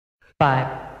5,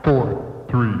 4,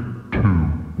 3, 2,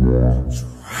 1.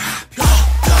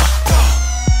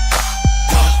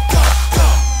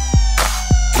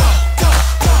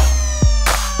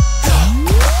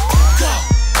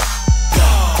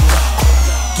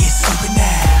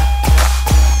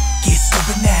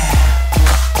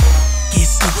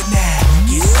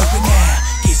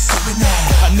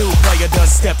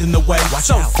 Stepped in the way,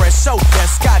 so fresh, so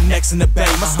yes, got next in the bay.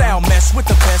 My style mesh with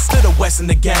the best of the west in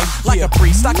the game. Like a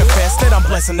priest, I confess that I'm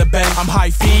blessing the bay. I'm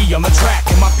high fee on the track,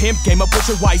 and my pimp game up with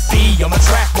your wifey on the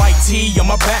track. White tee on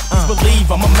my back, please believe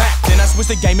I'm a Mac. Then I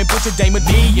switch the game and put your dame with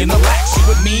me in the lack. She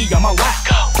with me on my lap.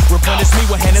 Replenish me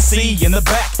with Hennessy in the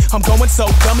back. I'm going so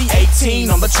dummy, 18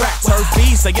 on the track. Turf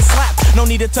B, say it slap. No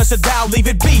need to touch the dial, leave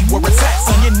it be where it's at.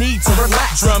 So you need to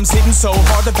relax. Drums hitting so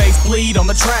hard the bass bleed on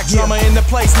the track. Drummer in the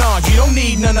place, nah, you don't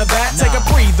need none of that. Take a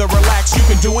breather, relax, you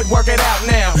can do it, work it out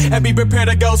now. And be prepared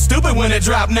to go stupid when it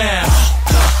drop now.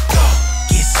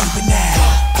 Get stupid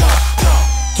now.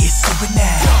 Get stupid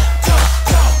now.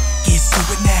 Get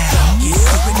stupid now. Get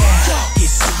stupid now. Get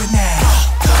stupid now.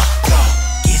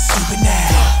 Get stupid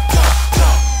now.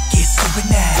 Get stupid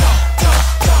now.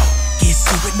 Get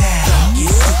stupid now.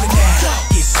 Get stupid now.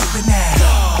 Get stupid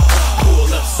now.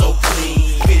 Pull up so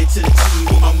clean, fit it to the team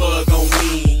with my mug on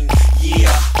lean.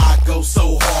 Yeah, I go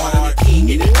so hard, I'm the king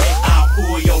in the deck, I'll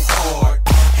pull your card.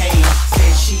 Hey,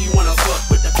 said she wanna fuck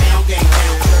with the pound game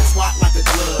down, turn swat like a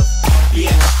glove.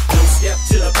 Bitch, no step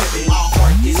to the pippin', my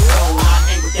heart is sold,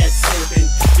 I ain't with that sippin'.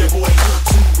 Your boy look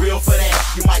too real for that,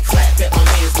 you might clap at my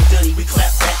mans with Dunny, we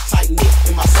clap back, tight knit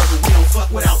in my circle, we don't fuck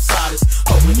with outsiders.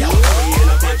 Oakland, California,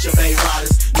 and a bunch of A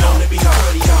riders, known to be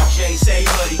cruddy, RJ say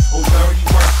hoodie, on dirty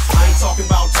work, I ain't talking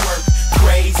about twerk,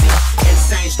 crazy,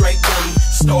 insane, straight dummy,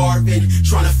 starving,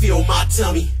 trying to fill my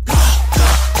tummy.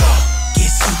 Get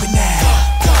stupid now.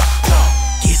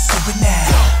 Get stupid now.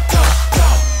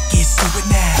 Get stupid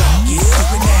now. Get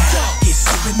stupid now. Get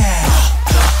stupid now.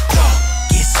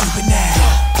 Get stupid now.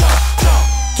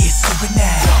 Get stupid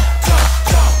now.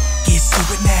 Get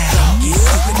stupid now. Get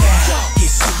stupid now. Get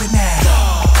stupid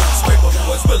now. Scrayper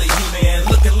boys really he-man,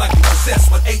 looking like we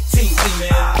possessed with 18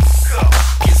 demons.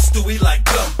 Get stewy like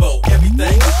gumbo,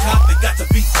 everything we cop, it got to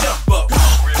be jumbo.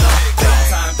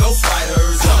 Daytime ghost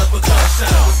riders, on up a gun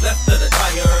shine, what's left of the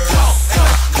tires.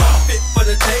 Fit for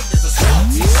the day is a straight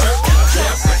t-shirt and a pair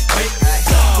of fresh bakers.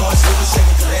 Going sugar,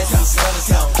 shaking dreads, and smell his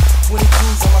own.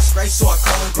 22s on my straight, so I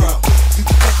call him grown. You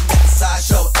can catch me at the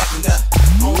sideshow, acting up.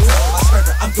 On top of my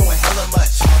scraper, I'm doing hella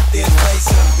much. Thin face,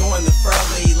 and I'm doing the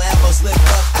furly. Lambos lift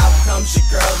up, out comes your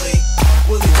girly.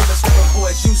 Willie with the scraper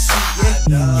boys, you see it.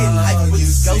 Getting hyped with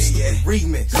this ghost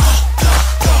remix.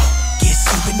 Get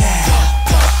stupid now.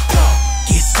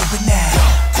 Get stupid now.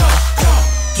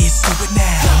 Get stupid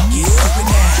now. Get stupid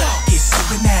now. Get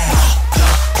stupid now.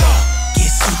 Get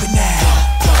stupid now.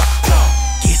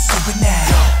 Get stupid now.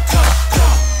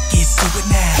 Get stupid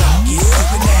now. Get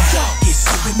stupid now. Get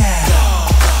stupid now.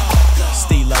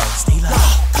 Stylo.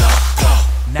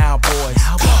 Now boys.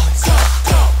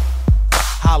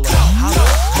 Holla.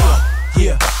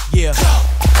 Yeah.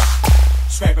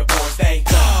 Scrapper boys, they